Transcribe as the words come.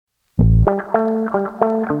Hello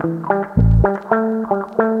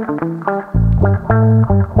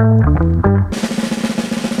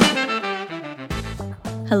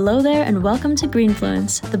there and welcome to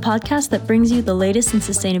Greenfluence, the podcast that brings you the latest in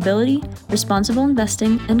sustainability, responsible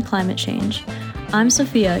investing, and climate change. I'm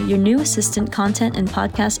Sophia, your new assistant content and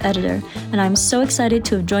podcast editor, and I'm so excited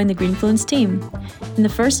to have joined the Greenfluence team. In the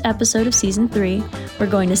first episode of Season 3, we're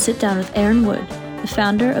going to sit down with Aaron Wood, the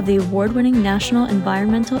founder of the award-winning national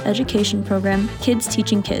environmental education program, Kids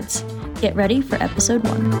Teaching Kids. Get ready for Episode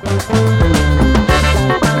 1.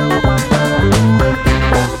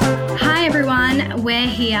 Hi everyone, we're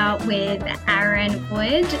here with Aaron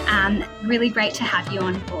Wood. Really great to have you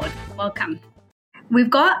on board. Welcome.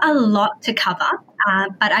 We've got a lot to cover,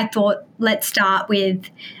 but I thought let's start with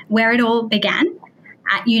where it all began.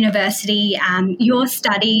 At university, your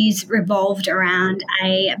studies revolved around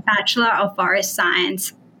a Bachelor of Forest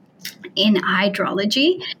Science in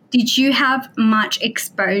hydrology. Did you have much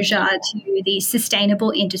exposure to the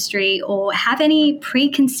sustainable industry or have any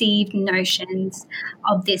preconceived notions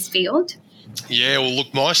of this field? Yeah, well,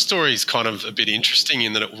 look, my story is kind of a bit interesting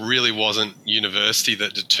in that it really wasn't university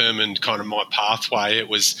that determined kind of my pathway. It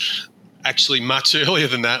was actually much earlier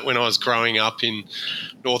than that when I was growing up in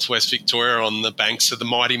northwest Victoria on the banks of the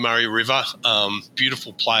mighty Murray River.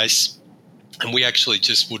 Beautiful place. And we actually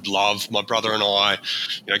just would love, my brother and I,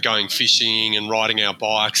 going fishing and riding our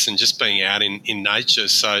bikes and just being out in nature.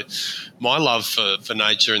 So my love for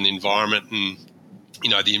nature and the environment and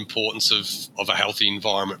the importance of a healthy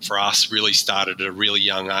environment for us really started at a really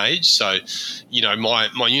young age. So,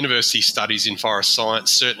 my university studies in forest science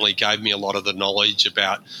certainly gave me a lot of the knowledge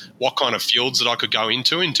about what kind of fields that I could go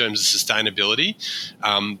into in terms of sustainability.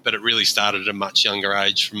 But it really started at a much younger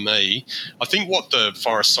age for me. I think what the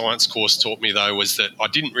forest science course taught me, though, was that I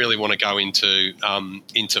didn't really want to go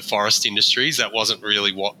into forest industries. That wasn't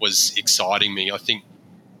really what was exciting me. I think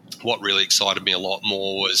what really excited me a lot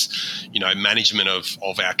more was, management of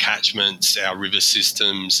our catchments, our river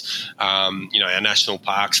systems, our national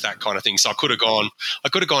parks, that kind of thing. So I could have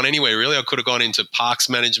gone anywhere really. I could have gone into parks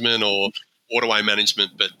management or waterway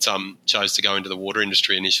management, but chose to go into the water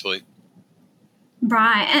industry initially.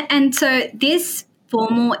 Right. And so this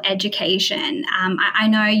formal education, I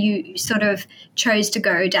know you sort of chose to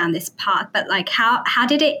go down this path, but how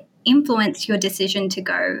did it influence your decision to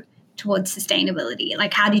go towards sustainability?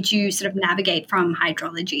 How did you sort of navigate from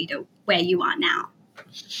hydrology to where you are now?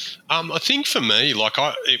 I think for me,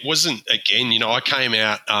 it wasn't, again, I came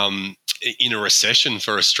out in a recession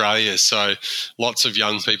for Australia. So lots of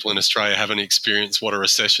young people in Australia haven't experienced what a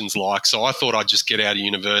recession's like. So I thought I'd just get out of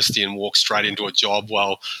university and walk straight into a job.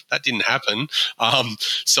 Well, that didn't happen. I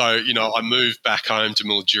moved back home to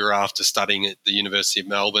Mildura after studying at the University of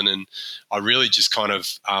Melbourne, and I really just kind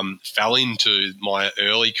of fell into my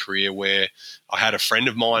early career where I had a friend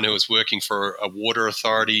of mine who was working for a water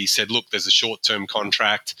authority. He said, look, there's a short-term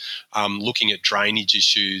contract looking at drainage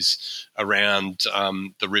issues around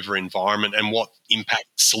the river environment and what impact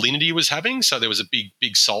salinity was having. So there was a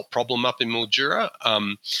big salt problem up in Mildura,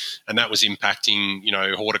 and that was impacting,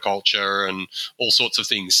 horticulture and all sorts of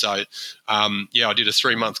things. So, I did a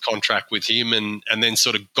 3-month contract with him and then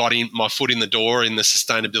sort of got my foot in the door in the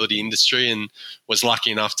sustainability industry and was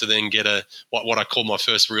lucky enough to then get what I call my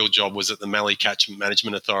first real job was at the Mallee Catchment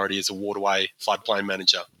Management Authority as a waterway floodplain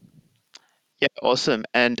manager. Yeah, awesome.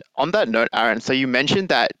 And on that note, Aaron, so you mentioned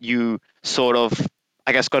that you sort of,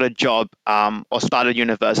 got a job or started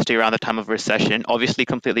university around the time of recession, obviously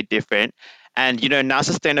completely different. And, now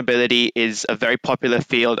sustainability is a very popular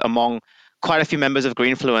field among quite a few members of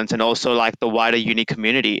Greenfluence and also the wider uni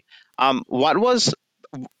community. What was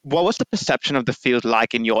the perception of the field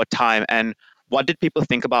like in your time, and what did people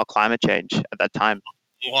think about climate change at that time?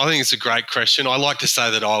 Well, I think it's a great question. I like to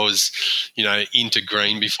say that I was, into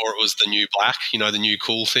green before it was the new black, the new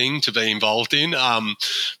cool thing to be involved in.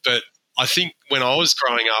 But I think when I was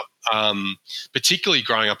growing up, particularly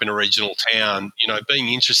growing up in a regional town, being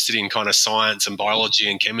interested in kind of science and biology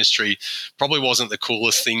and chemistry probably wasn't the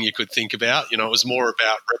coolest thing you could think about. It was more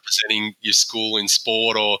about representing your school in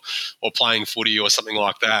sport or playing footy or something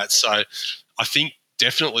like that. So I think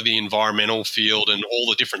definitely the environmental field and all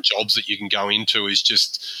the different jobs that you can go into is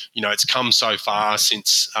just, it's come so far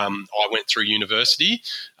since I went through university.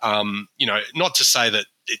 Not to say that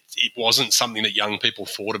it wasn't something that young people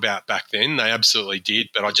thought about back then. They absolutely did.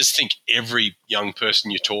 But I just think every young person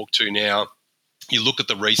you talk to now you look at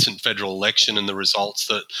the recent federal election and the results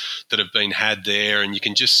that have been had there, and you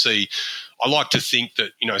can just see, I like to think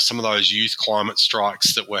that, some of those youth climate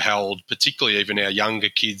strikes that were held, particularly even our younger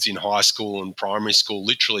kids in high school and primary school,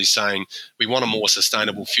 literally saying we want a more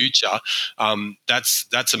sustainable future.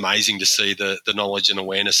 That's amazing to see the knowledge and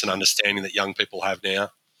awareness and understanding that young people have now.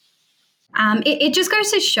 It just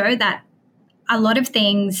goes to show that a lot of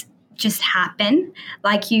things just happen.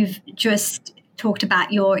 Like you've just talked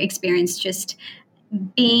about your experience just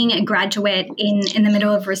being a graduate in the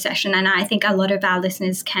middle of recession, and I think a lot of our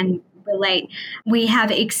listeners can relate. We have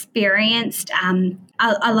experienced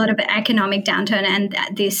a lot of economic downturn, and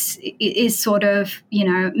this is sort of,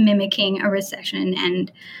 mimicking a recession,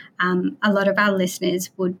 and a lot of our listeners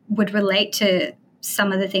would relate to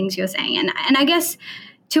some of the things you're saying. And I guess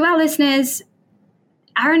to our listeners,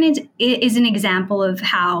 Aaron is an example of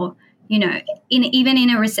how, even in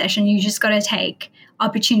a recession, you just got to take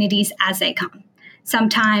opportunities as they come.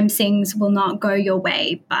 Sometimes things will not go your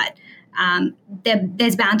way, but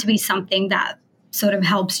there's bound to be something that sort of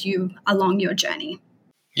helps you along your journey.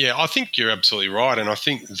 Yeah, I think you're absolutely right. And I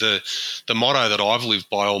think the motto that I've lived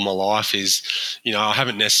by all my life is, I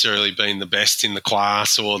haven't necessarily been the best in the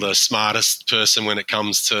class or the smartest person when it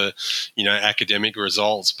comes to, academic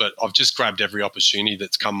results, but I've just grabbed every opportunity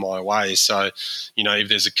that's come my way. So, if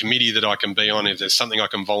there's a committee that I can be on, if there's something I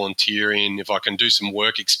can volunteer in, if I can do some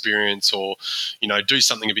work experience or, do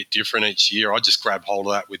something a bit different each year, I just grab hold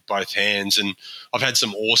of that with both hands. And I've had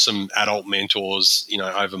some awesome adult mentors,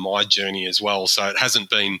 over my journey as well. So it hasn't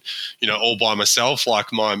been, all by myself.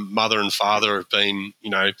 Like my mother and father have been,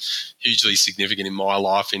 hugely significant in my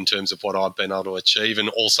life in terms of what I've been able to achieve. And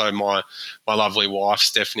also my lovely wife,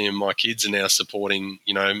 Stephanie, and my kids are now supporting,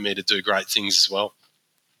 me to do great things as well.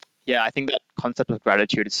 Yeah, I think that concept of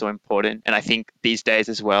gratitude is so important. And I think these days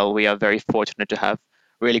as well, we are very fortunate to have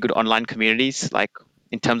really good online communities, like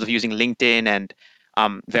in terms of using LinkedIn and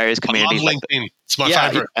various communities. I love LinkedIn. It's my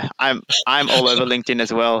favorite. I'm all over LinkedIn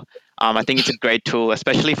as well. I think it's a great tool,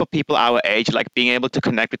 especially for people our age, like being able to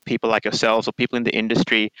connect with people like yourselves or people in the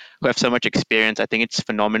industry who have so much experience. I think it's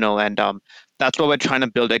phenomenal. And that's what we're trying to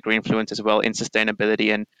build at Greenfluence as well in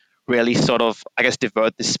sustainability and really sort of, I guess,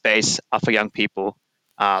 divert this space for young people.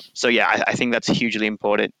 So yeah, I think that's hugely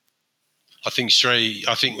important. I think, Sri,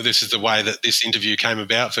 this is the way that this interview came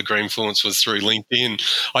about for Greenfluence was through LinkedIn.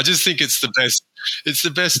 I just think it's the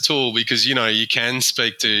best tool because, you can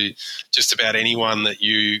speak to just about anyone that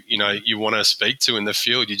you want to speak to in the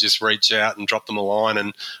field. You just reach out and drop them a line.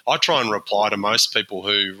 And I try and reply to most people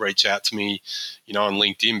who reach out to me, on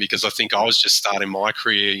LinkedIn because I think I was just starting my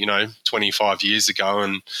career, 25 years ago.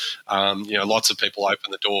 And, lots of people open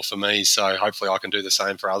the door for me. So hopefully I can do the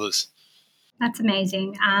same for others. That's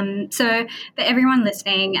amazing. So for everyone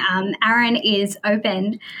listening, Aaron is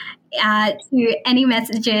open to any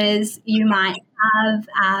messages you might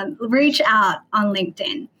have. Reach out on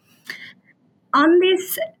LinkedIn. On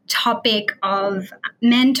this topic of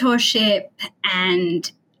mentorship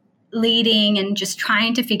and leading and just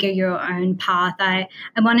trying to figure your own path, I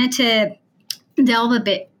wanted to delve a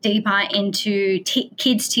bit deeper into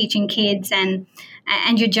kids teaching kids and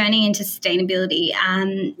your journey into sustainability.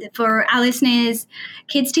 For our listeners,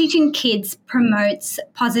 Kids Teaching Kids promotes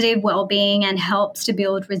positive well-being and helps to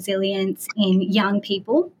build resilience in young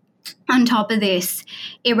people. On top of this,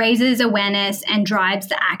 it raises awareness and drives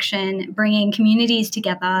the action, bringing communities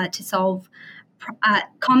together to solve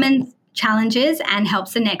common challenges and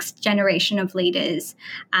helps the next generation of leaders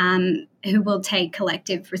who will take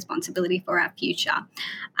collective responsibility for our future.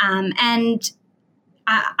 And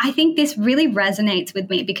I think this really resonates with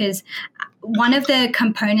me because one of the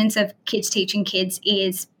components of Kids Teaching Kids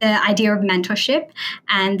is the idea of mentorship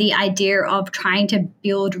and the idea of trying to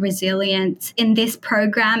build resilience. In this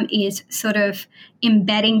program is sort of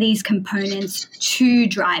embedding these components to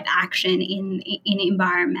drive action in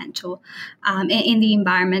environmental, in the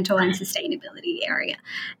environmental and sustainability area.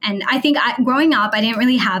 And I think growing up, I didn't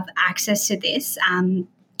really have access to this, and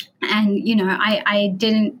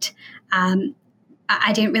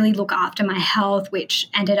I didn't really look after my health, which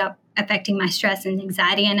ended up affecting my stress and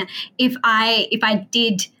anxiety. And if I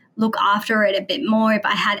did look after it a bit more, if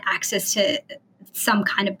I had access to some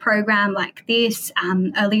kind of program like this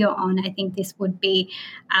earlier on, I think this would be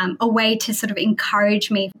a way to sort of encourage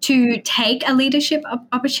me to take a leadership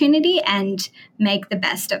opportunity and make the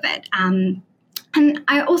best of it. And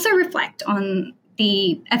I also reflect on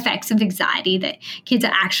the effects of anxiety that kids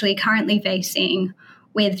are actually currently facing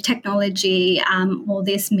with technology, all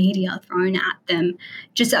this media thrown at them,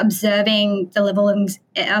 just observing the level of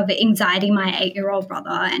anxiety my 8-year-old brother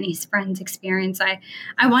and his friends experience. I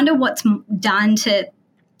wonder what's done to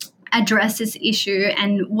address this issue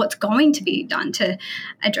and what's going to be done to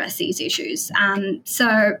address these issues.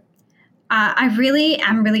 I really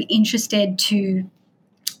am really interested to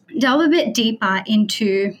delve a bit deeper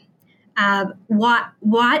into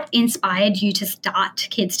what inspired you to start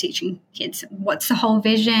Kids Teaching Kids? What's the whole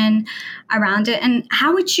vision around it? And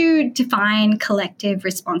how would you define collective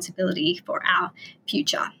responsibility for our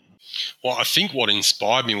future? Well, I think what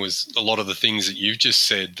inspired me was a lot of the things that you've just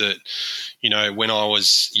said, that, when I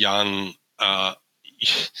was young,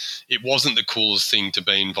 it wasn't the coolest thing to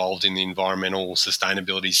be involved in the environmental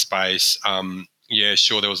sustainability space. Yeah,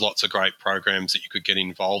 sure, there was lots of great programs that you could get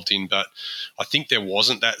involved in, but I think there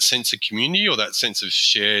wasn't that sense of community or that sense of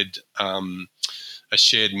a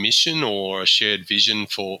shared mission or a shared vision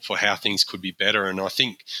for how things could be better. And I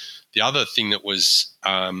think the other thing that was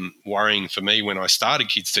worrying for me when I started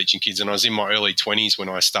Kids Teaching Kids, and I was in my early 20s when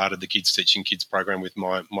I started the Kids Teaching Kids program with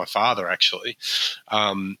my father, actually.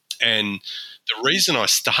 And the reason I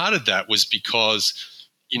started that was because,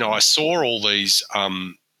 I saw all these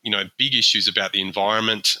big issues about the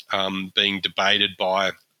environment being debated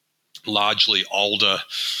by largely older,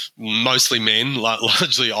 mostly men,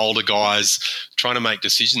 largely older guys trying to make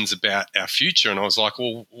decisions about our future. And I was like,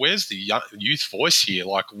 well, where's the youth voice here?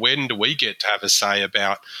 Like, when do we get to have a say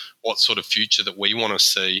about what sort of future that we want to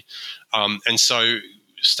see? And so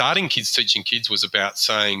starting Kids Teaching Kids was about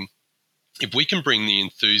saying, if we can bring the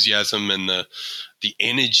enthusiasm and the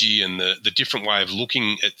energy and the different way of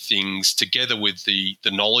looking at things together with the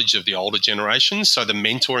knowledge of the older generation, so the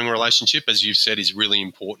mentoring relationship, as you've said, is really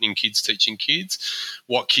important in Kids Teaching Kids.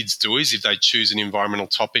 What kids do is, if they choose an environmental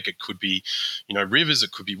topic, it could be, rivers,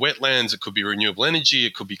 it could be wetlands, it could be renewable energy,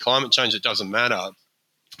 it could be climate change, it doesn't matter.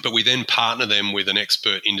 But we then partner them with an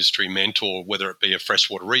expert industry mentor, whether it be a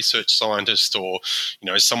freshwater research scientist or,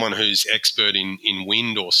 someone who's expert in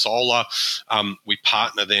wind or solar. We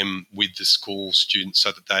partner them with the school students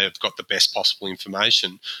so that they have got the best possible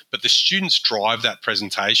information. But the students drive that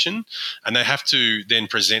presentation, and they have to then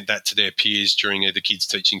present that to their peers during either Kids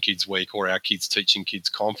Teaching Kids Week or our Kids Teaching Kids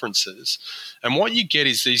conferences. And what you get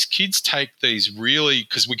is these kids take these really,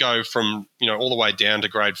 because we go from, all the way down to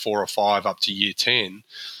grade 4 or 5 up to year 10,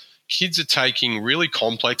 kids are taking really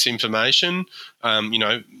complex information,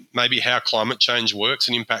 maybe how climate change works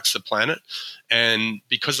and impacts the planet. And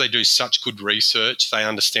because they do such good research, they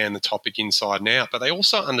understand the topic inside and out, but they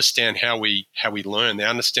also understand how we learn. They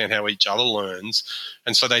understand how each other learns.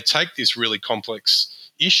 And so they take this really complex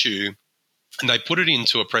issue and they put it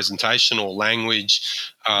into a presentation or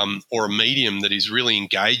language or a medium that is really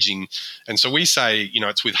engaging. And so we say,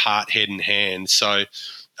 it's with heart, head and hand. So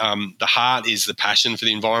the heart is the passion for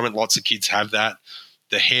the environment. Lots of kids have that.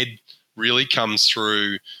 The head really comes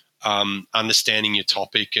through understanding your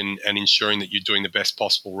topic and ensuring that you're doing the best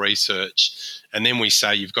possible research. And then we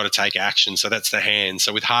say you've got to take action. So that's the hand.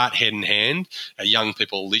 So with heart, head and hand, our young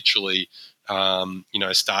people are literally,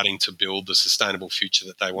 starting to build the sustainable future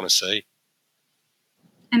that they want to see.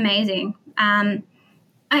 Amazing. I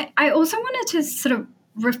also wanted to sort of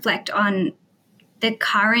reflect on the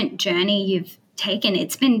current journey you've taken.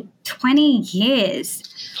 It's been 20 years.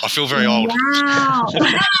 I feel very old. Wow.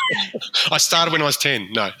 I started when I was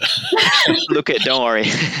 10. No. Look it, don't worry.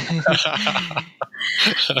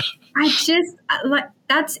 I just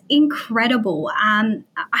that's incredible.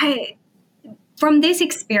 From this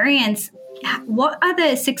experience, what are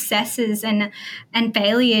the successes and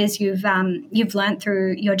failures you've learned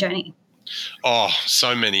through your journey? Oh,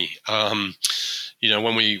 so many.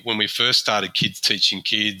 When we first started Kids Teaching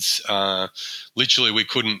Kids, literally we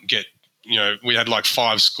couldn't get, we had like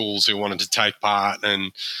 5 schools who wanted to take part,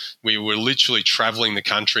 and we were literally traveling the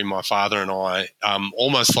country, my father and I,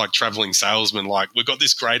 almost like traveling salesmen. Like, we've got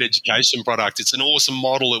this great education product. It's an awesome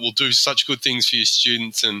model. It will do such good things for your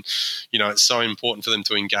students. And, it's so important for them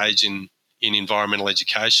to engage in environmental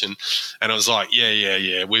education. And I was like,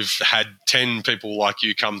 yeah. We've had 10 people like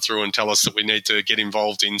you come through and tell us that we need to get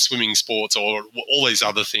involved in swimming sports or all these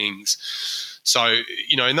other things. So,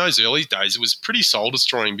 in those early days, it was pretty soul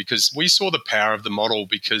destroying because we saw the power of the model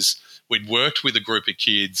because we'd worked with a group of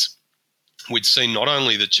kids. We'd seen not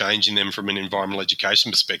only the change in them from an environmental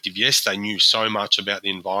education perspective. Yes, they knew so much about the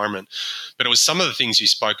environment, but it was some of the things you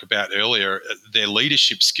spoke about earlier, their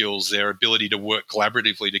leadership skills, their ability to work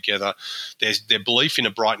collaboratively together, their belief in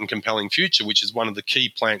a bright and compelling future, which is one of the key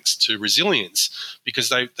planks to resilience, because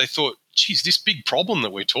they thought, geez, this big problem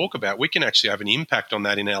that we talk about, we can actually have an impact on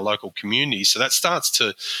that in our local community. So that starts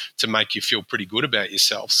to make you feel pretty good about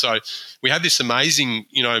yourself. So we had this amazing,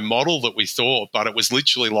 model that we thought, but it was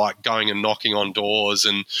literally like going and knocking on doors.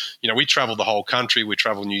 And, we traveled the whole country. We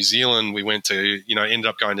traveled New Zealand. We went to, ended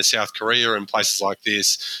up going to South Korea and places like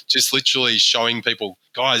this, just literally showing people,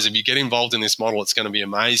 guys, if you get involved in this model, it's going to be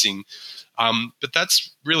amazing. But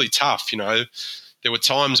that's really tough, There were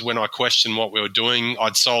times when I questioned what we were doing.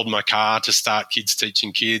 I'd sold my car to start Kids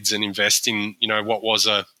Teaching Kids and invest in, what was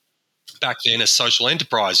back then a social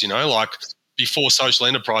enterprise, like before social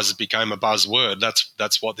enterprises became a buzzword.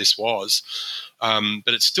 That's what this was.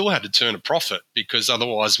 But it still had to turn a profit because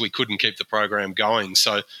otherwise we couldn't keep the program going.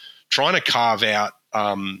 So trying to carve out,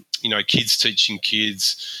 Kids Teaching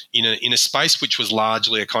Kids in a space which was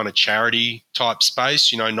largely a kind of charity type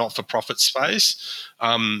space, not-for-profit space.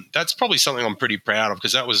 That's probably something I'm pretty proud of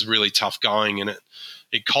because that was really tough going, and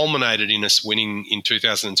it culminated in us winning in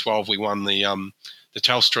 2012. We won the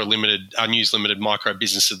Telstra Limited, News Limited Micro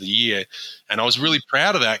Business of the Year, and I was really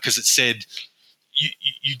proud of that because it said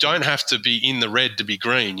you don't have to be in the red to be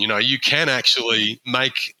green. You can actually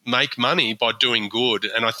make money by doing good,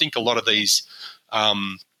 and I think a lot of these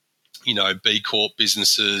B Corp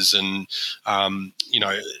businesses and,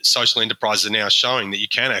 social enterprises are now showing that you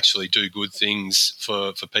can actually do good things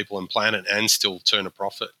for people and planet and still turn a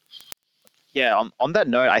profit. Yeah, on that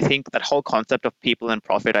note, I think that whole concept of people and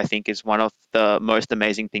profit, I think, is one of the most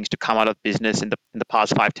amazing things to come out of business in the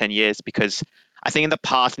past 5-10 years, because I think in the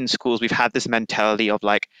past in schools, we've had this mentality of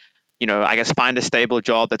like, find a stable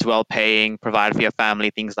job that's well paying, provide for your family,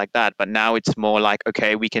 things like that. But now it's more like,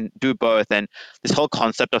 okay, we can do both. And this whole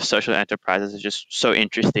concept of social enterprises is just so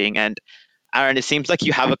interesting. And Aaron, it seems like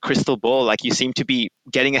you have a crystal ball. Like you seem to be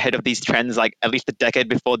getting ahead of these trends, like at least a decade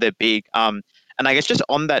before they're big. And I guess just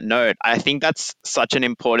on that note, I think that's such an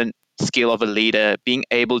important skill of a leader, being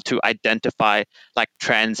able to identify like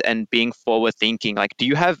trends and being forward thinking. Like, do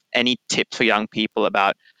you have any tips for young people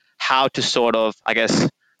about how to sort of,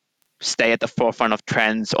 stay at the forefront of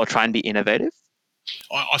trends or try and be innovative?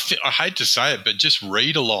 I hate to say it, but just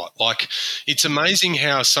read a lot. Like, it's amazing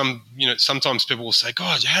how sometimes people will say,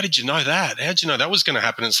 God, how did you know that? How did you know that was going to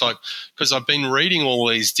happen? It's like, because I've been reading all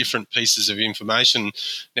these different pieces of information.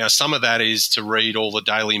 Now, some of that is to read all the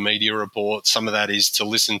daily media reports. Some of that is to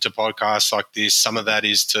listen to podcasts like this. Some of that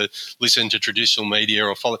is to listen to traditional media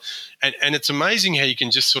or follow. And it's amazing how you can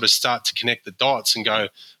just sort of start to connect the dots and go,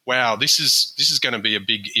 wow, this is going to be a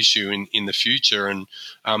big issue in the future. And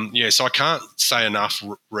so I can't say enough,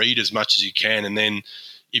 read as much as you can. And then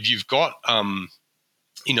if you've got,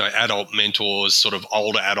 adult mentors, sort of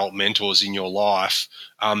older adult mentors in your life,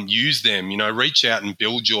 use them, reach out and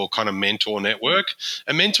build your kind of mentor network.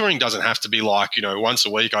 And mentoring doesn't have to be like, once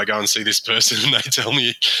a week I go and see this person and they tell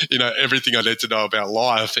me, everything I need to know about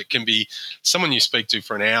life. It can be someone you speak to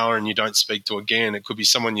for an hour and you don't speak to again. It could be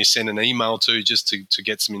someone you send an email to just to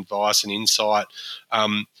get some advice and insight.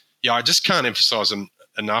 I just can't emphasize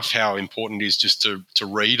enough how important it is just to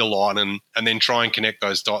read a lot and then try and connect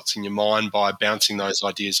those dots in your mind by bouncing those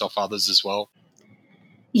ideas off others as well.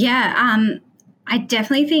 Yeah, I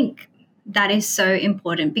definitely think that is so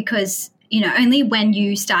important because, only when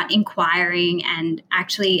you start inquiring and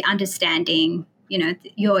actually understanding,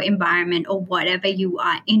 your environment or whatever you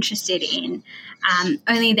are interested in,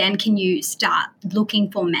 only then can you start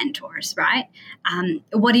looking for mentors, right?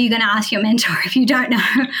 What are you going to ask your mentor if you don't know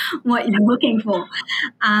what you're looking for?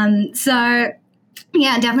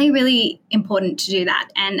 Yeah, definitely really important to do that.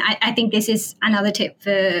 And I think this is another tip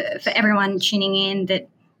for everyone tuning in, that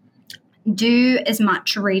do as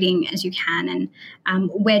much reading as you can.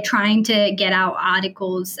 And we're trying to get our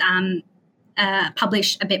articles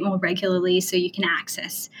published a bit more regularly so you can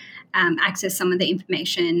access some of the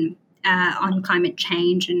information on climate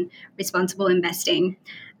change and responsible investing.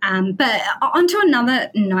 But onto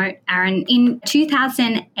another note, Aaron, in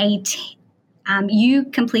 2008, you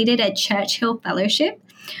completed a Churchill Fellowship,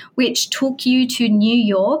 which took you to New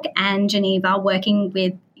York and Geneva, working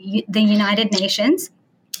with the United Nations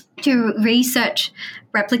to research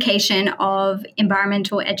replication of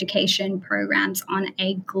environmental education programs on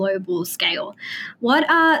a global scale. What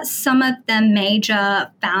are some of the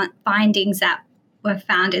major findings that were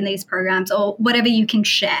found in these programs, or whatever you can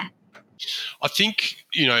share? I think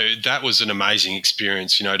that was an amazing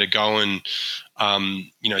experience, to go and,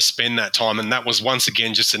 spend that time. And that was once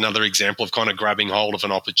again just another example of kind of grabbing hold of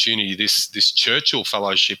an opportunity. This Churchill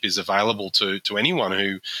Fellowship is available to anyone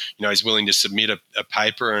who, is willing to submit a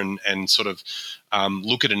paper and sort of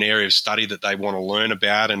look at an area of study that they want to learn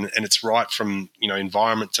about. And it's right from,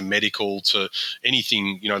 environment to medical to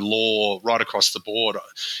anything, law, right across the board,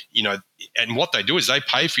 and what they do is they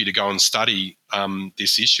pay for you to go and study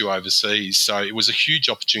this issue overseas. So it was a huge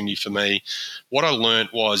opportunity for me. What I learned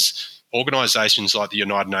was organisations like the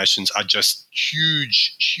United Nations are just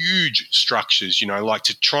huge, huge structures, like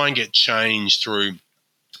to try and get change through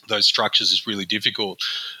those structures is really difficult.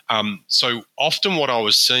 So often what I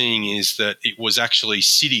was seeing is that it was actually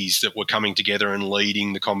cities that were coming together and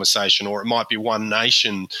leading the conversation, or it might be one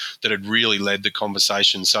nation that had really led the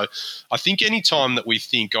conversation. So I think any time that we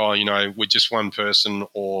think, we're just one person,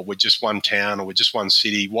 or we're just one town, or we're just one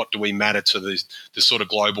city, what do we matter to the sort of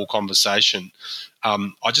global conversation?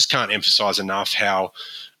 I just can't emphasize enough how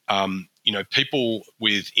people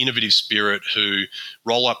with innovative spirit who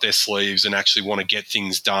roll up their sleeves and actually want to get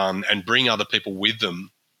things done and bring other people with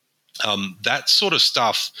them, that sort of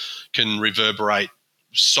stuff can reverberate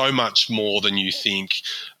so much more than you think.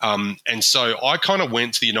 And so I kind of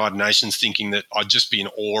went to the United Nations thinking that I'd just be in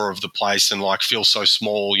awe of the place and feel so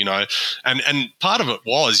small, and part of it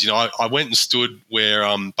was, I went and stood where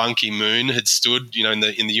Ban Ki-moon had stood, in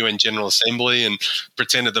the UN General Assembly, and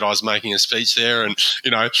pretended that I was making a speech there, and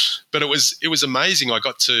but it was amazing. I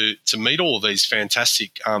got to meet all of these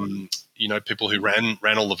fantastic people who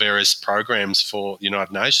ran all the various programs for the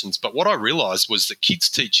United Nations. But what I realised was that Kids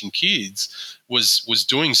Teaching Kids was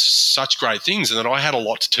doing such great things, and that I had a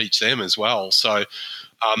lot to teach them as well. So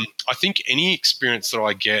I think any experience that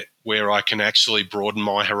I get where I can actually broaden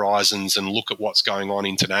my horizons and look at what's going on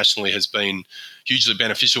internationally has been hugely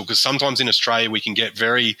beneficial, because sometimes in Australia we can get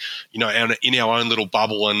very, in our own little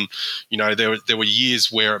bubble, and, there were years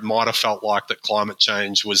where it might have felt like that climate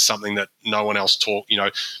change was something that no one else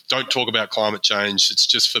don't talk about climate change. It's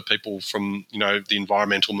just for people from, the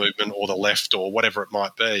environmental movement or the left or whatever it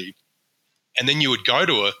might be. And then you would go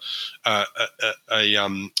to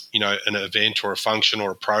an event or a function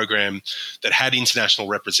or a program that had international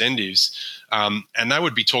representatives, and they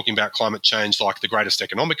would be talking about climate change like the greatest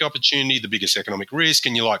economic opportunity, the biggest economic risk,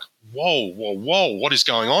 and you're like, whoa, what is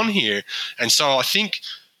going on here? And so I think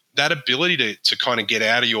that ability to kind of get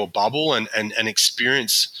out of your bubble and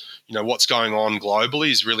experience what's going on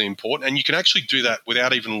globally is really important. And you can actually do that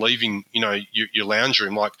without even leaving your lounge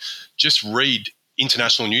room. Like, just read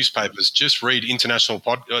international newspapers, just read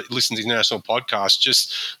listen to international podcasts,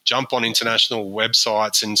 just jump on international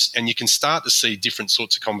websites, and you can start to see different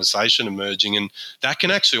sorts of conversation emerging, and that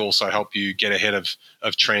can actually also help you get ahead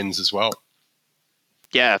of trends as well.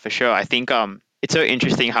 Yeah, for sure. I think it's so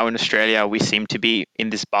interesting how in Australia we seem to be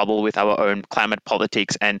in this bubble with our own climate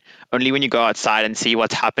politics, and only when you go outside and see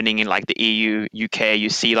what's happening in the EU, UK, you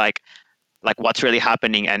see like what's really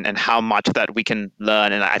happening and how much that we can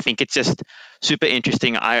learn. And I think it's just super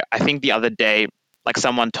interesting. I think the other day,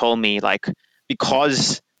 someone told me,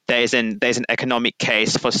 because there's an economic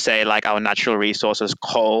case for, say, our natural resources,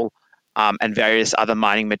 coal, and various other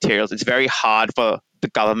mining materials, it's very hard for the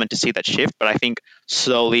government to see that shift. But I think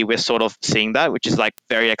slowly we're sort of seeing that, which is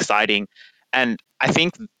very exciting. And I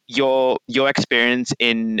think your experience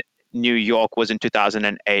in New York was in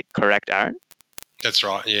 2008, correct, Aaron? That's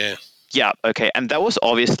right, yeah. Yeah, okay. And that was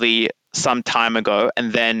obviously some time ago.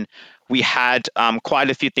 And then we had quite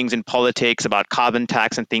a few things in politics about carbon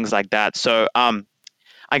tax and things like that. So I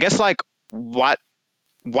guess what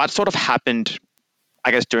sort of happened,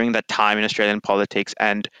 I guess, during that time in Australian politics,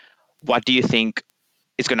 and what do you think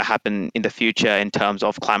is going to happen in the future in terms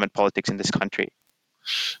of climate politics in this country?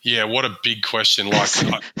 Yeah, what a big question.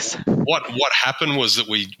 What happened was that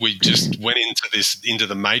we just went into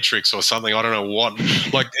the matrix or something. I don't know what.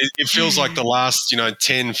 It feels like the last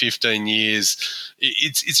 10, 15 years.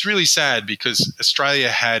 It's really sad, because Australia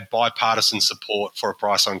had bipartisan support for a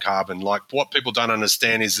price on carbon. What people don't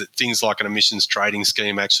understand is that things like an emissions trading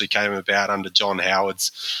scheme actually came about under John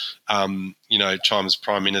Howard's time as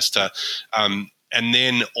Prime Minister. And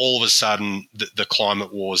then all of a sudden, the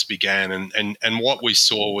climate wars began, and what we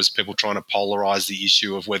saw was people trying to polarize the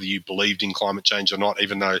issue of whether you believed in climate change or not.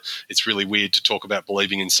 Even though it's really weird to talk about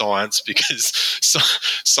believing in science, because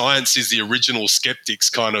science is the original skeptic's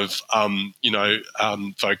kind of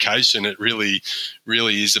vocation. It really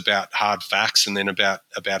is about hard facts, and then about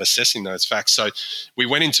assessing those facts. So we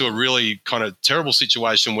went into a really kind of terrible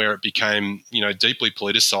situation where it became deeply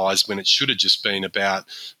politicized, when it should have just been about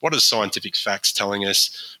what do scientific facts telling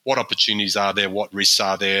us what opportunities are there, what risks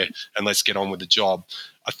are there, and let's get on with the job.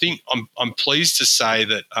 I think I'm pleased to say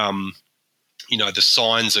that the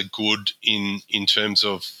signs are good in terms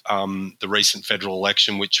of the recent federal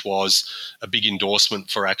election, which was a big endorsement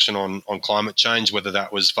for action on climate change, whether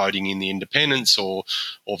that was voting in the independents or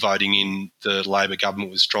voting in the Labor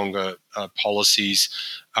government with stronger policies.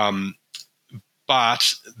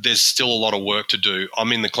 But there's still a lot of work to do.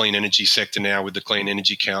 I'm in the clean energy sector now with the Clean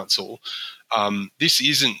Energy Council. This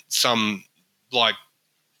isn't some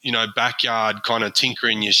backyard kind of tinker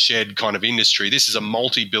in your shed kind of industry. This is a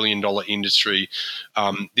multi-billion-dollar industry.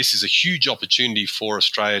 This is a huge opportunity for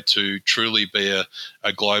Australia to truly be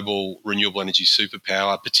a global renewable energy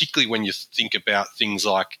superpower, particularly when you think about things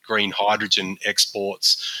like green hydrogen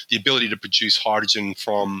exports, the ability to produce hydrogen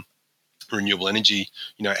from renewable energy,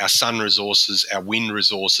 our sun resources, our wind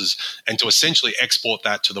resources, and to essentially export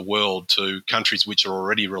that to the world, to countries which are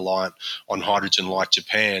already reliant on hydrogen like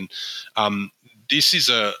Japan. This is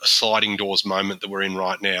a sliding doors moment that we're in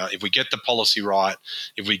right now. If we get the policy right,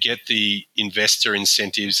 if we get the investor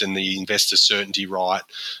incentives and the investor certainty right,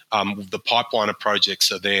 the pipeline of projects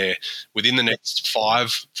are there. Within the next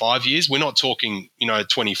five years, we're not talking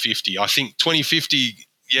 2050. I think 2050.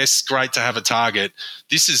 Yes, great to have a target.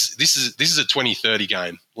 This is a 2030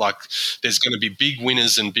 game. Like, there's going to be big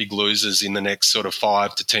winners and big losers in the next sort of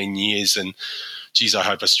 5 to 10 years, and geez, I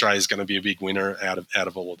hope Australia's going to be a big winner out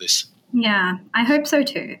of all of this. Yeah, I hope so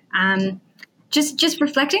too. Just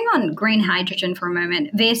reflecting on green hydrogen for a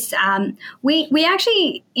moment. We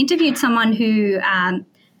actually interviewed someone who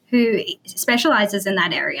specializes in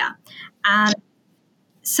that area.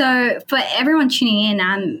 So for everyone tuning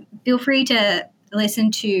in, feel free to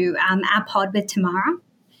listen to our pod with Tamara.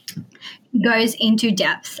 It goes into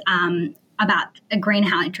depth about a green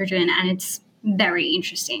hydrogen, and it's very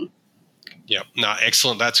interesting. Yeah, no,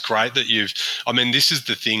 excellent. That's great that this is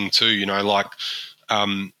the thing too, you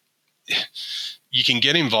can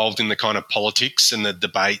get involved in the kind of politics and the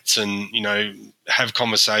debates and, have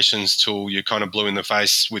conversations till you're kind of blue in the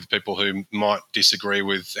face with people who might disagree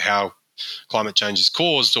with how climate change is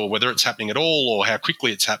caused or whether it's happening at all or how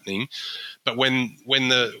quickly it's happening. But when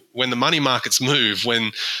the money markets move,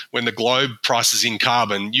 when the globe prices in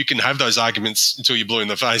carbon, you can have those arguments until you're blue in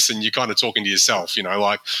the face and you're kind of talking to yourself.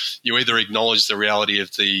 You either acknowledge the reality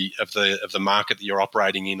of the market that you're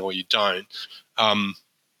operating in or you don't.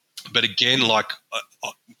 But again,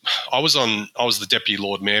 I was the Deputy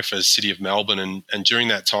Lord Mayor for the City of Melbourne, and during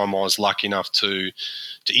that time I was lucky enough to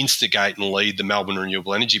instigate and lead the Melbourne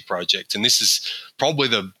Renewable Energy Project. And this is probably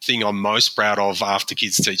the thing I'm most proud of after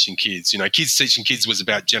Kids Teaching Kids. Kids Teaching Kids was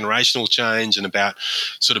about generational change and about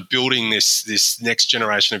sort of building this next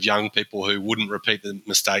generation of young people who wouldn't repeat the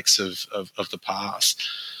mistakes of the past.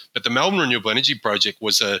 But the Melbourne Renewable Energy Project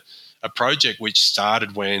was a project which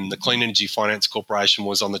started when the Clean Energy Finance Corporation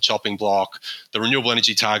was on the chopping block. The renewable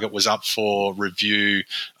energy target was up for review.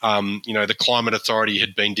 The Climate Authority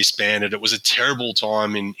had been disbanded. It was a terrible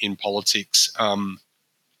time in politics.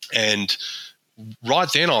 And right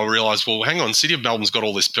then I realised, well, hang on, City of Melbourne's got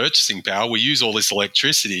all this purchasing power. We use all this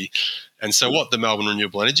electricity. And so what the Melbourne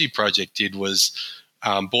Renewable Energy Project did was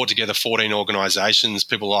brought together 14 organisations,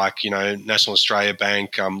 people like, National Australia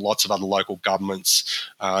Bank, lots of other local governments,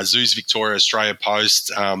 Zoos Victoria, Australia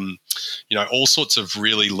Post, all sorts of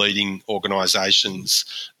really leading organisations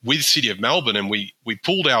with City of Melbourne. And we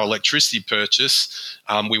pulled our electricity purchase.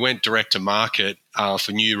 We went direct to market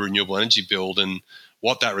for new renewable energy build, and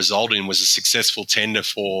what that resulted in was a successful tender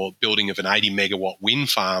for building of an 80 megawatt wind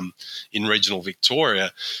farm in regional Victoria.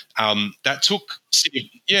 That took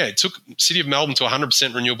City of Melbourne to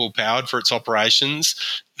 100% renewable powered for its operations.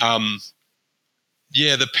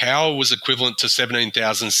 The power was equivalent to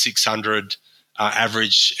 17,600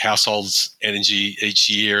 average households' energy each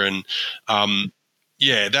year, and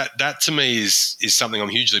that to me is something I'm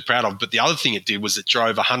hugely proud of. But the other thing it did was it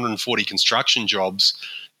drove 140 construction jobs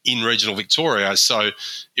in regional Victoria. So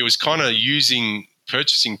it was kind of using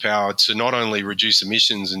purchasing power to not only reduce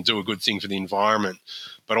emissions and do a good thing for the environment,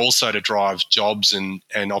 but also to drive jobs and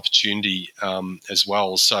opportunity as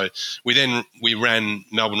well. So we ran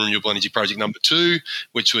Melbourne Renewable Energy Project number 2,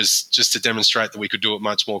 which was just to demonstrate that we could do it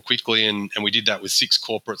much more quickly. And we did that with 6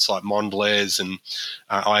 corporates like Mondelez and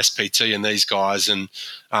ISPT and these guys. And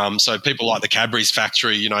so people like the Cadbury's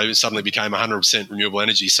factory, suddenly became 100% renewable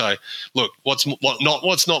energy. So look, what's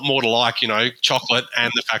not more to like, chocolate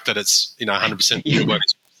and the fact that it's, 100% renewable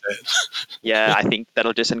energy. Yeah, I think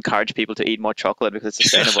that'll just encourage people to eat more chocolate because it's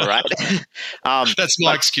sustainable, right? That's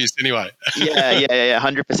my excuse anyway. Yeah,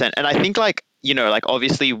 100%. And I think like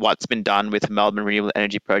obviously what's been done with Melbourne Renewable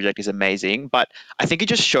Energy Project is amazing, but I think it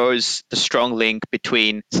just shows the strong link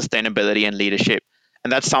between sustainability and leadership.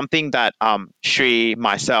 And that's something that Shri,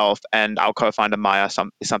 myself, and our co-founder Maya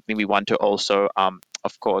is something we want to also,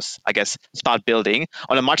 of course, I guess, start building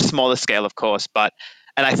on a much smaller scale, of course.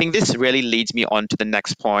 And I think this really leads me on to the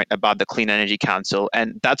next point about the Clean Energy Council.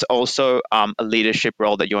 And that's also a leadership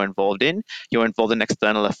role that you're involved in. You're involved in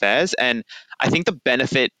external affairs. And I think the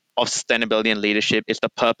benefit of sustainability and leadership is the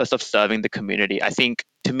purpose of serving the community. I think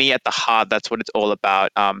to me at the heart, that's what it's all about.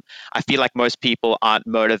 I feel like most people aren't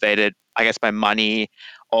motivated, I guess, by money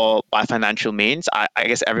or by financial means. I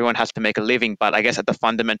guess everyone has to make a living, but I guess at the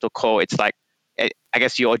fundamental core, it's like, I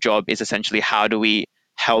guess your job is essentially how do we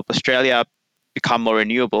help Australia become more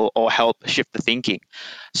renewable or help shift the thinking.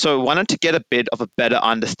 So I wanted to get a bit of a better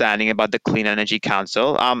understanding about the Clean Energy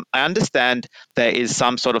Council. I understand there is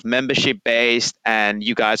some sort of membership based and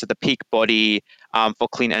you guys are the peak body for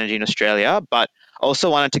clean energy in Australia, but also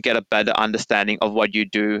wanted to get a better understanding of what you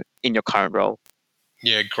do in your current role.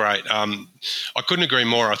 Yeah, great. I couldn't agree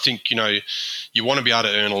more. I think, you want to be able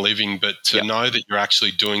to earn a living, but to know that you're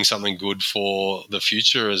actually doing something good for the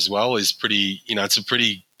future as well is pretty, it's a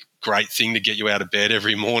pretty great thing to get you out of bed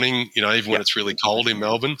every morning, even when it's really cold in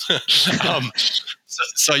Melbourne.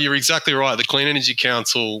 So you're exactly right. The Clean Energy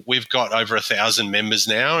Council, we've got over 1,000 members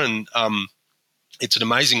now, and it's an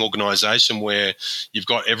amazing organisation where you've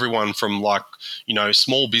got everyone from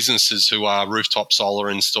small businesses who are rooftop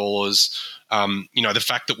solar installers. The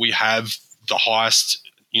fact that we have the highest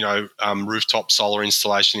rooftop solar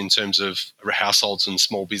installation in terms of households and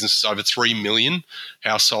small businesses, over 3 million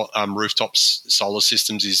household rooftop solar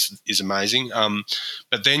systems is amazing.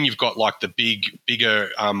 But then you've got like the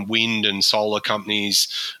bigger wind and solar companies,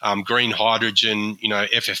 green hydrogen,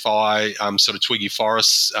 FFI, sort of Twiggy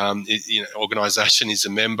Forests organisation is a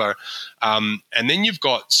member. And then you've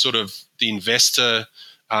got sort of the investor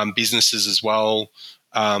businesses as well.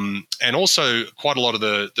 And also quite a lot of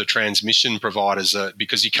the transmission providers,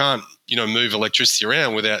 because you can't, move electricity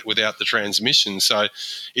around without the transmission. So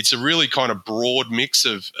it's a really kind of broad mix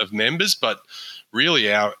of members, but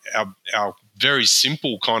really our very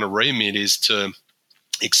simple kind of remit is to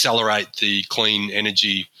accelerate the clean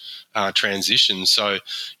energy transition. So,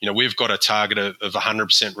 we've got a target of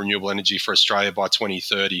 100% renewable energy for Australia by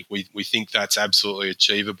 2030. We think that's absolutely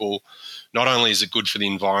achievable. Not only is it good for the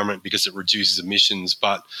environment because it reduces emissions,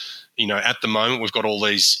 but, at the moment we've got all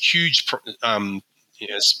these huge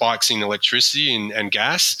spikes in electricity and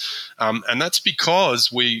gas. And that's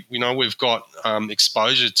because we've got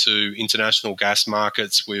exposure to international gas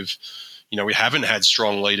markets. We haven't had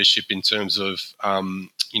strong leadership in terms of,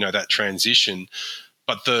 that transition.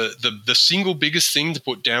 But the single biggest thing to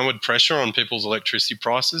put downward pressure on people's electricity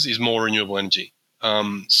prices is more renewable energy.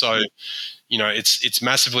 It's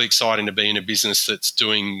massively exciting to be in a business that's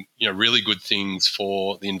doing, really good things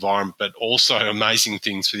for the environment, but also amazing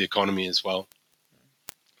things for the economy as well.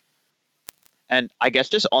 And I guess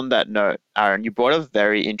just on that note, Aaron, you brought a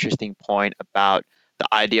very interesting point about the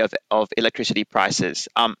idea of electricity prices.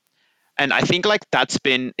 And I think that's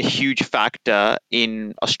been a huge factor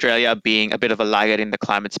in Australia being a bit of a laggard in the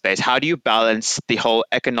climate space. How do you balance the whole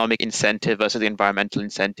economic incentive versus the environmental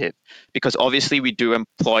incentive? Because obviously we do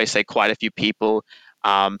employ, say, quite a few people,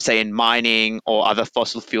 say in mining or other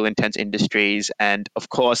fossil fuel intense industries. And of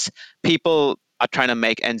course, people are trying to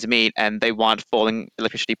make ends meet and they want falling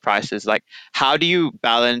electricity prices. How do you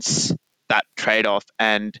balance that trade-off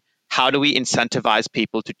and how do we incentivize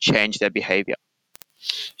people to change their behavior?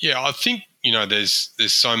 Yeah, I think, there's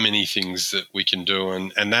so many things that we can do,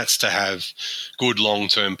 and that's to have good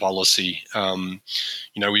long-term policy.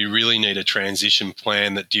 We really need a transition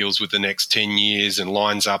plan that deals with the next 10 years and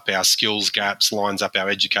lines up our skills gaps, lines up our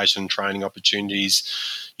education and training opportunities,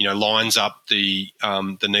 lines up the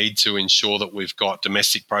need to ensure that we've got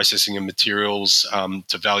domestic processing of materials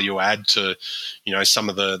to value add to, some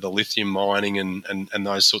of the lithium mining and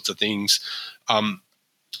those sorts of things.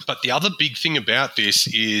 But the other big thing about this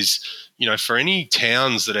is, for any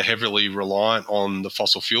towns that are heavily reliant on the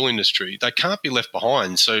fossil fuel industry, they can't be left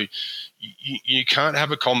behind. So you can't have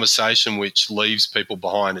a conversation which leaves people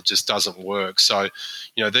behind. It just doesn't work. So,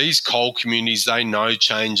 these coal communities, they know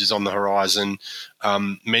change is on the horizon.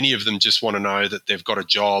 Many of them just want to know that they've got a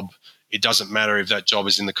job. It doesn't matter if that job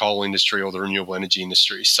is in the coal industry or the renewable energy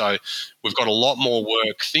industry. So we've got a lot more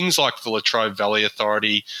work. Things like the Latrobe Valley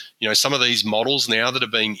Authority, some of these models now that are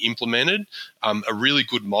being implemented are really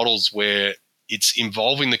good models where it's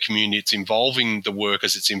involving the community, it's involving the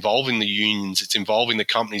workers, it's involving the unions, it's involving the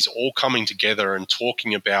companies all coming together and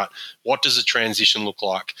talking about what does a transition look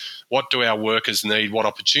like? What do our workers need? What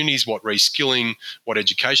opportunities, what reskilling, what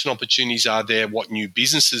education opportunities are there? What new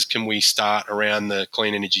businesses can we start around the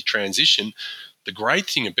clean energy transition? The great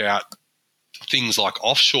thing about things like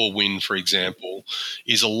offshore wind, for example,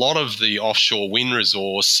 is a lot of the offshore wind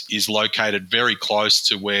resource is located very close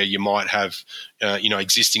to where you might have,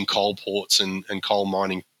 existing coal ports and coal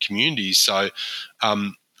mining communities. So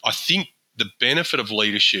I think the benefit of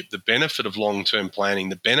leadership, the benefit of long-term planning,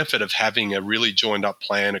 the benefit of having a really joined-up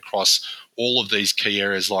plan across all of these key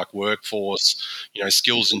areas like workforce,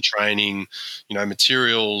 skills and training,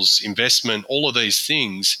 materials, investment, all of these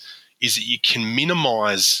things, is that you can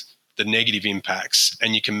minimise the negative impacts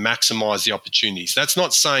and you can maximise the opportunities. That's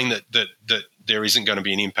not saying that there isn't going to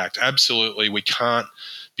be an impact. Absolutely, we can't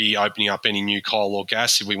be opening up any new coal or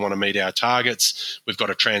gas if we want to meet our targets. We've got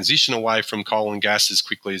to transition away from coal and gas as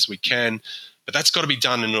quickly as we can, but that's got to be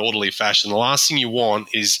done in an orderly fashion. The last thing you want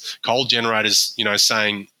is coal generators,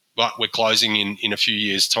 saying, but we're closing in a few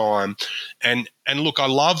years' time. And look, I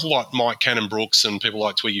love what Mike Cannon-Brookes and people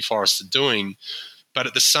like Twiggy Forrest are doing, but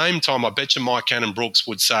at the same time, I bet you Mike Cannon-Brookes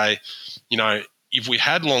would say, if we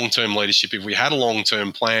had long-term leadership, if we had a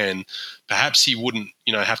long-term plan, perhaps he wouldn't,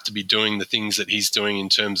 have to be doing the things that he's doing in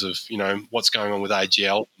terms of, what's going on with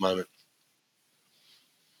AGL at the moment.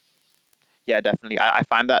 Yeah, definitely. I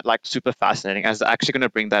find that super fascinating. I was actually going to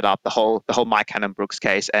bring that up, the whole Mike Cannon-Brookes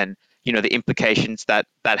case, and the implications that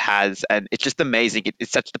has, and it's just amazing.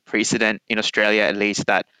 It's such the precedent in Australia, at least,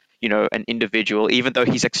 that an individual, even though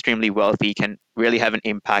he's extremely wealthy, can really have an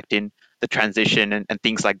impact in the transition and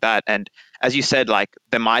things like that. And as you said,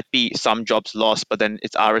 there might be some jobs lost, but then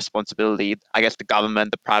it's our responsibility, I guess, the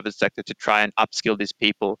government, the private sector, to try and upskill these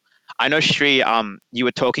people. I know, Shri, you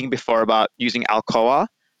were talking before about using Alcoa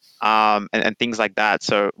and things like that.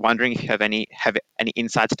 So wondering if you have any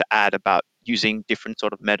insights to add about using different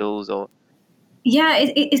sort of metals or. Yeah,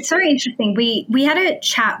 it's so interesting. We had a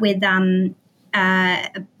chat with the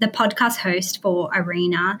podcast host for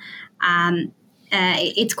ARENA.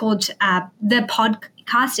 It's called the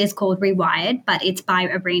podcast is called Rewired, but it's by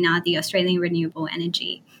ARENA, the Australian Renewable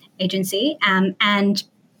Energy Agency, and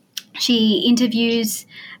she interviews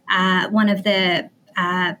one of the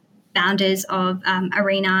founders of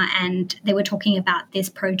ARENA, and they were talking about this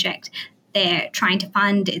project they're trying to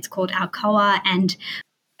fund. It's called Alcoa, and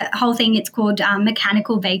whole thing, it's called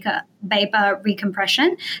mechanical vapor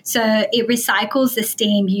recompression. So it recycles the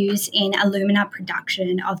steam used in alumina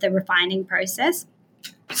production of the refining process.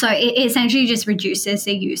 So it essentially just reduces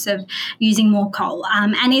the use of using more coal.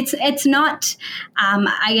 And it's not,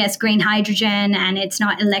 I guess, green hydrogen, and it's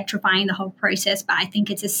not electrifying the whole process, but I think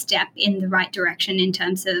it's a step in the right direction in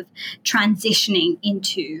terms of transitioning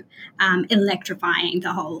into electrifying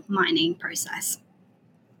the whole mining process.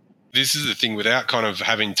 This is the thing, without kind of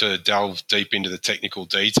having to delve deep into the technical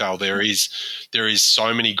detail, there is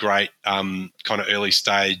so many great kind of early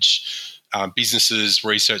stage businesses,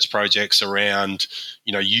 research projects around,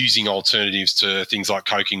 using alternatives to things like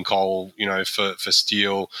coking coal, for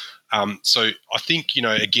steel. So I think,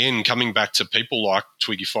 again, coming back to people like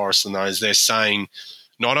Twiggy Forrest and those, they're saying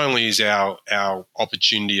not only is our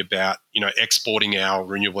opportunity about, exporting our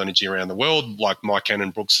renewable energy around the world, like Mike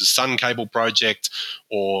Cannon-Brookes' Sun Cable project,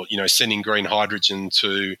 or, sending green hydrogen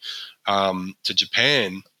to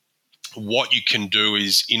Japan. What you can do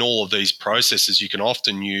is, in all of these processes, you can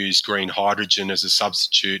often use green hydrogen as a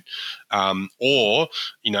substitute, or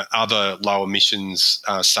other low emissions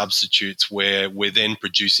substitutes, where we're then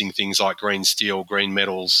producing things like green steel, green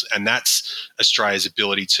metals, and that's Australia's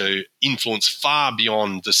ability to influence far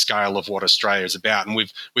beyond the scale of what Australia is about. And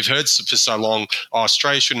we've heard for so long,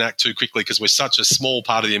 Australia shouldn't act too quickly because we're such a small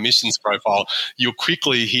part of the emissions profile. You'll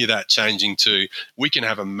quickly hear that changing to, we can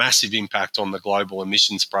have a massive impact on the global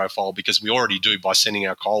emissions profile, because we already do by sending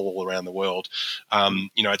our coal all around the world.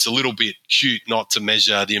 It's a little bit cute not to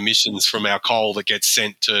measure the emissions from our coal that gets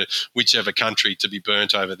sent to whichever country to be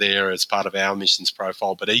burnt over there as part of our emissions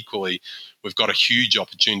profile. But equally, we've got a huge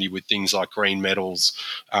opportunity with things like green metals,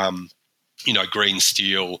 green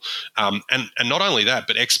steel, and not only that,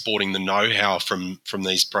 but exporting the know-how from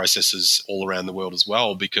these processes all around the world as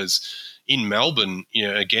well. Because in Melbourne,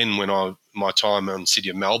 again, my time on City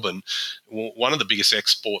of Melbourne, one of the biggest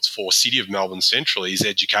exports for City of Melbourne centrally is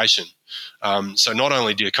education. So not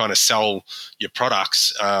only do you kind of sell your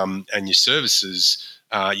products and your services,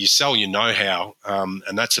 you sell your know-how,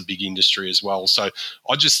 and that's a big industry as well. So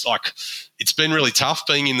I just it's been really tough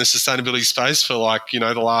being in the sustainability space for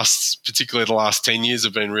particularly the last 10 years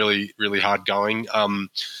have been really, really hard going.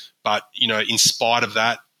 But, in spite of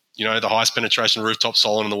that, the highest penetration rooftop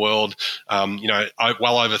solar in the world,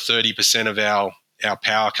 well over 30% of our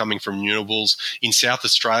power coming from renewables. In South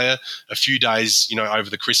Australia, a few days,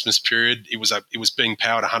 over the Christmas period, it was being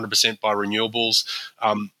powered 100% by renewables.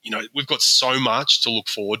 We've got so much to look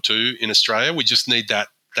forward to in Australia. We just need that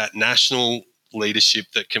national leadership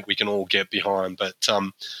that we can all get behind. But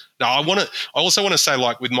no, I also want to say,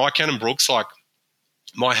 like, with Mike Cannon-Brookes, like,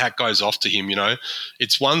 my hat goes off to him.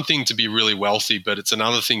 It's one thing to be really wealthy, but it's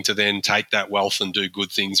another thing to then take that wealth and do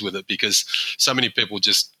good things with it, because so many people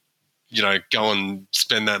just, go and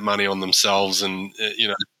spend that money on themselves and,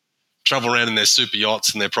 travel around in their super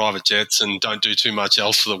yachts and their private jets and don't do too much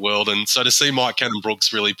else for the world. And so to see Mike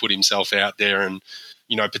Cannon-Brookes really put himself out there and,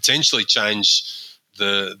 potentially change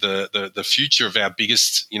the future of our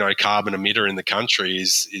biggest, carbon emitter in the country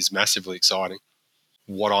is massively exciting.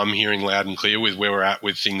 What I'm hearing loud and clear with where we're at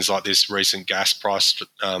with things like this recent gas price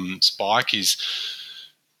spike is,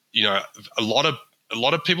 a lot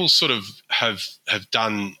of people sort of have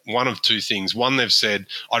done one of two things. One, they've said,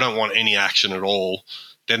 I don't want any action at all.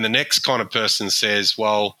 Then the next kind of person says,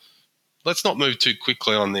 well, let's not move too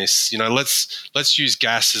quickly on this. Let's use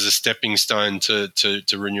gas as a stepping stone to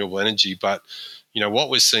renewable energy. But, what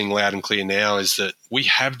we're seeing loud and clear now is that we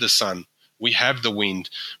have the sun. We have the wind.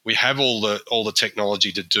 We have all the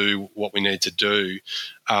technology to do what we need to do,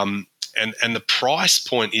 and the price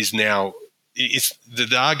point is now.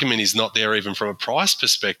 The argument is not there even from a price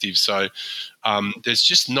perspective. So there's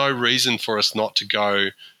just no reason for us not to go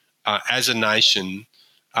as a nation,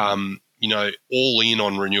 all in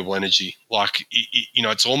on renewable energy. Like,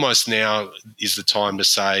 it's almost now is the time to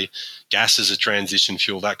say gas is a transition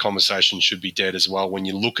fuel. That conversation should be dead as well. When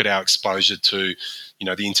you look at our exposure to,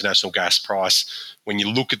 the international gas price, when you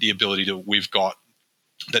look at the ability that we've got,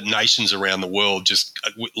 that nations around the world just,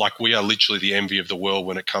 like, we are literally the envy of the world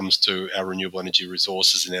when it comes to our renewable energy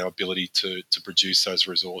resources and our ability to produce those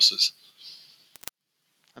resources.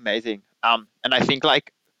 Amazing. And I think,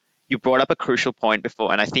 like, you brought up a crucial point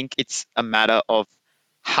before, and I think it's a matter of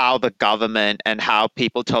how the government and how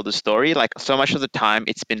people tell the story. Like, so much of the time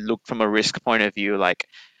it's been looked from a risk point of view, like,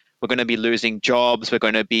 we're going to be losing jobs, we're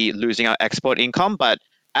going to be losing our export income. But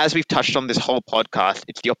as we've touched on this whole podcast,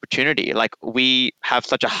 it's the opportunity. Like, we have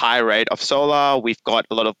such a high rate of solar, we've got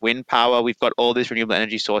a lot of wind power, we've got all these renewable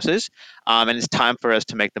energy sources, and it's time for us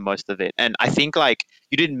to make the most of it. And I think, like,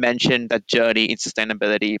 you did mention that journey in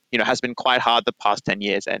sustainability, has been quite hard the past 10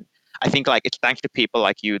 years. And I think, like, it's thanks to people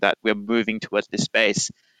like you that we're moving towards this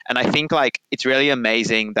space. And I think, like, it's really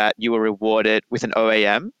amazing that you were rewarded with an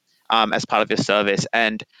OAM as part of your service.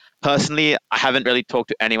 And personally, I haven't really talked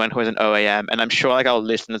to anyone who has an OAM, and I'm sure, like, our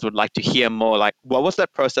listeners would like to hear more. Like, what was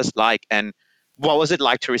that process like, and what was it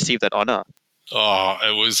like to receive that honor? Oh,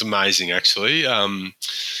 it was amazing, actually,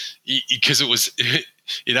 because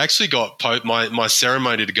it actually got my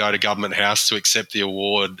ceremony to go to Government House to accept the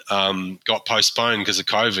award got postponed because of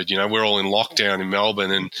COVID. We're all in lockdown in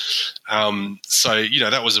Melbourne, and so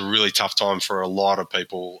that was a really tough time for a lot of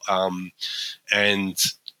people, and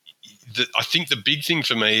I think the big thing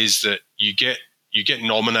for me is that you get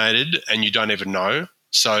nominated and you don't even know.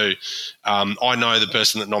 So I know the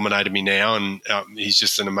person that nominated me now, and he's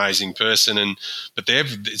just an amazing person. But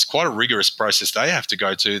it's quite a rigorous process they have to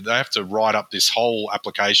go to. They have to write up this whole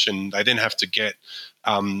application. They then have to get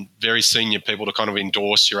very senior people to kind of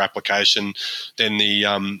endorse your application. Then the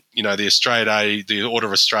Order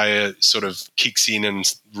of Australia sort of kicks in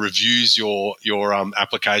and reviews your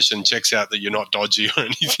application, checks out that you're not dodgy or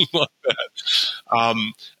anything like that,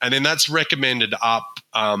 and then that's recommended up.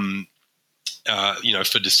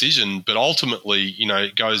 For decision, but ultimately,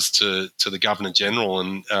 it goes to the Governor General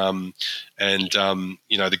and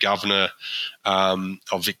the Governor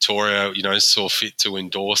of Victoria, saw fit to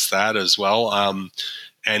endorse that as well.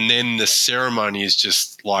 And then the ceremony is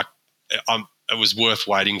just like, it was worth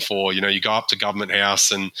waiting for. You go up to Government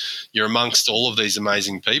House and you're amongst all of these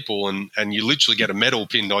amazing people, and you literally get a medal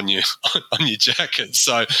pinned on your jacket.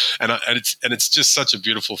 So, and it's just such a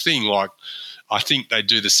beautiful thing. Like, I think they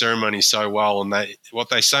do the ceremony so well, and what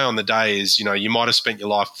they say on the day is, you might have spent your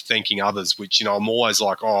life thanking others, which, I'm always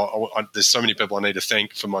like, there's so many people I need to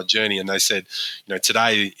thank for my journey. And they said,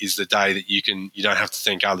 today is the day that you don't have to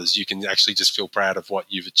thank others. You can actually just feel proud of what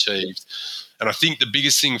you've achieved. And I think the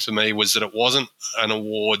biggest thing for me was that it wasn't an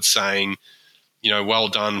award saying, well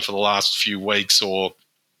done for the last few weeks, or,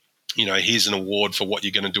 here's an award for what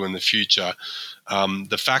you're going to do in the future.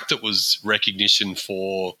 The fact it was recognition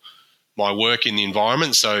for my work in the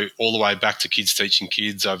environment, so all the way back to Kids Teaching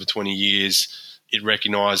Kids over 20 years, it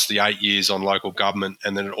recognised the 8 years on local government,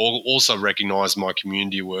 and then it also recognised my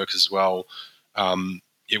community work as well.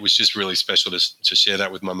 it was just really special to share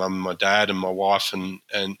that with my mum and my dad and my wife and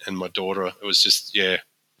my daughter. It was just,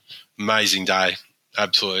 amazing day.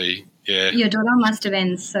 Absolutely, yeah. Your daughter must have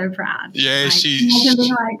been so proud. Yeah, she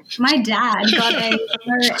my dad got a 0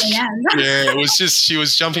 a.m. Yeah, it was just, she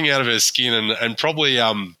was jumping out of her skin and probably,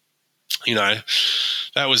 that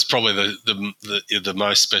was probably the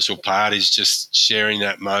most special part, is just sharing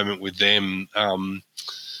that moment with them.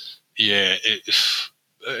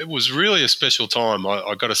 It was really a special time.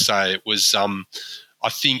 I got to say, it was. I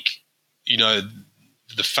think,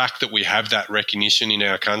 the fact that we have that recognition in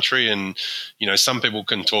our country, and some people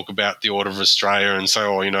can talk about the Order of Australia and say,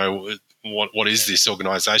 what is this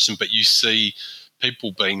organisation? But you see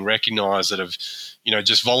people being recognised that have,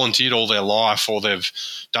 just volunteered all their life, or they've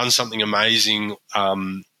done something amazing,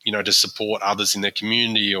 to support others in their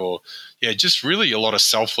community, or just really a lot of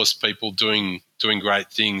selfless people doing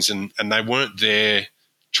great things, and they weren't there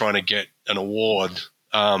trying to get an award.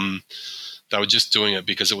 They were just doing it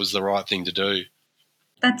because it was the right thing to do.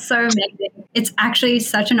 That's so amazing. It's actually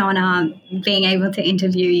such an honor being able to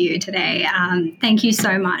interview you today. Thank you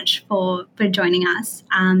so much for joining us.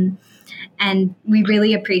 And we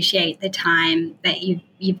really appreciate the time that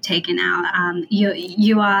you've taken out.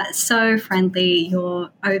 You are so friendly,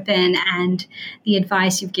 you're open, and the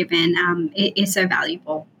advice you've given is so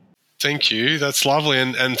valuable. Thank you. That's lovely.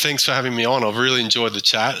 And thanks for having me on. I've really enjoyed the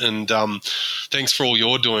chat, and thanks for all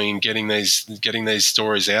you're doing and getting these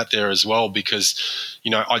stories out there as well, because,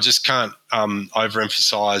 I just can't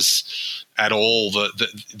overemphasize at all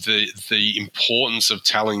the importance of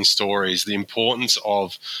telling stories, the importance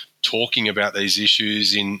of talking about these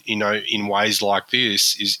issues in ways like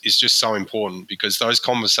this is just so important, because those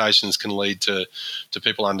conversations can lead to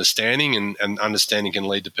people understanding, and understanding can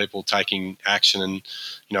lead to people taking action. And,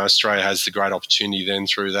 Australia has the great opportunity then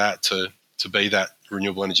through that to be that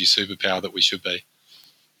renewable energy superpower that we should be.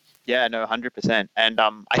 Yeah, no, 100%. And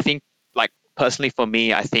I think, like, personally for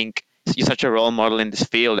me, I think you're such a role model in this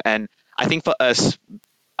field. And I think for us,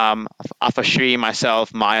 for Shri,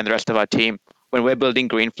 myself, Maya, and the rest of our team, when we're building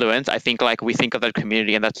Greenfluence, I think we think of that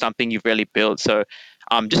community, and that's something you've really built. So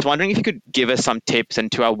just wondering if you could give us some tips, and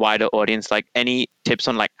to our wider audience, any tips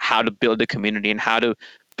on how to build a community and how to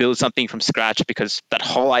build something from scratch, because that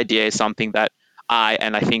whole idea is something that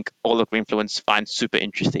I think all of Greenfluence find super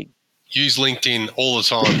interesting. Use LinkedIn all the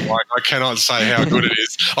time. I cannot say how good it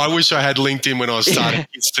is. I wish I had LinkedIn when I was starting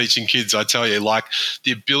teaching kids. I tell you,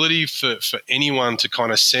 the ability for anyone to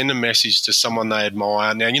kind of send a message to someone they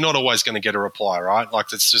admire. Now, you're not always going to get a reply, right?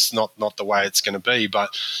 That's just not the way it's going to be. But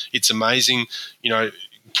it's amazing.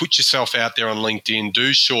 Put yourself out there on LinkedIn.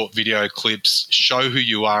 Do short video clips. Show who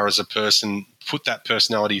you are as a person. Put that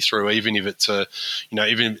personality through, even if it's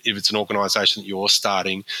even if it's an organisation that you're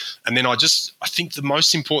starting. And then I think the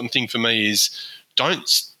most important thing for me is don't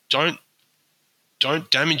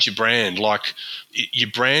damage your brand. Your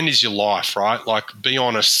brand is your life, right? Be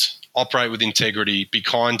honest, operate with integrity, be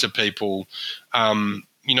kind to people.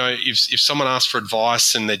 If someone asks for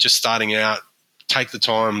advice and they're just starting out, take the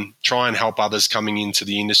time, try and help others coming into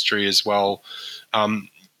the industry as well.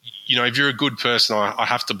 If you're a good person, I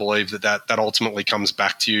have to believe that ultimately comes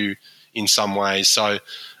back to you in some ways. So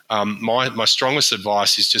my strongest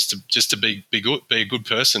advice is just to be good, be a good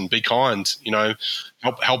person, be kind.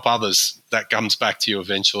 Help others. That comes back to you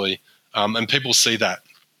eventually, and people see that.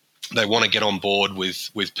 They want to get on board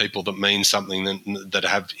with people that mean something, that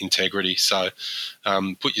have integrity. So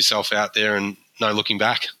put yourself out there, and no looking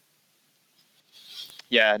back.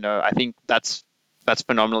 Yeah, no, I think that's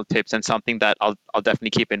phenomenal tips, and something that I'll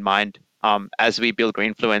definitely keep in mind as we build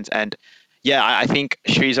Greenfluence. And yeah, I think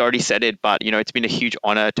Shri's already said it, but it's been a huge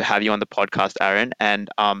honor to have you on the podcast, Aaron. And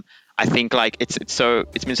I think it's been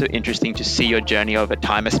so interesting to see your journey over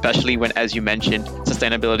time, especially when, as you mentioned,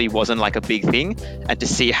 sustainability wasn't a big thing, and to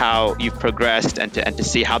see how you've progressed, and to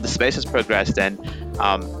see how the space has progressed. And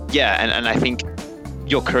and I think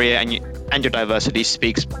your career and your diversity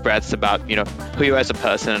speaks breadths about who you are as a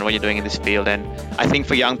person and what you're doing in this field. And I think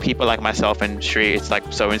for young people like myself and Shri, it's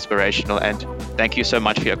so inspirational. And thank you so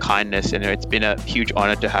much for your kindness. It's been a huge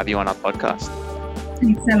honor to have you on our podcast.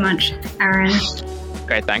 Thanks so much, Aaron.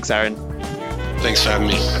 Great, thanks, Aaron. Thanks for having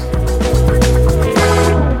me.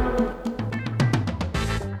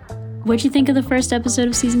 What'd you think of the first episode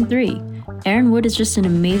of Season 3? Aaron Wood is just an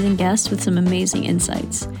amazing guest with some amazing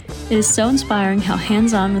insights. It is so inspiring how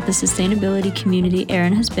hands-on with the sustainability community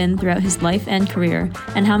Aaron has been throughout his life and career,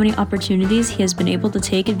 and how many opportunities he has been able to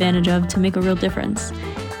take advantage of to make a real difference.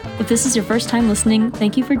 If this is your first time listening,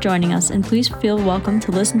 thank you for joining us, and please feel welcome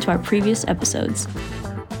to listen to our previous episodes.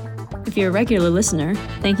 If you're a regular listener,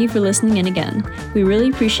 thank you for listening in again. We really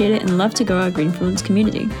appreciate it and love to grow our Greenfluence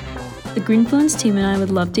community. The Greenfluence team and I would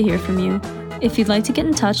love to hear from you. If you'd like to get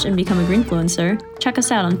in touch and become a Greenfluencer, check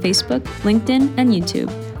us out on Facebook, LinkedIn, and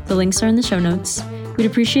YouTube. The links are in the show notes. We'd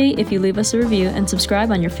appreciate if you leave us a review and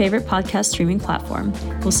subscribe on your favorite podcast streaming platform.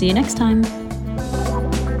 We'll see you next time.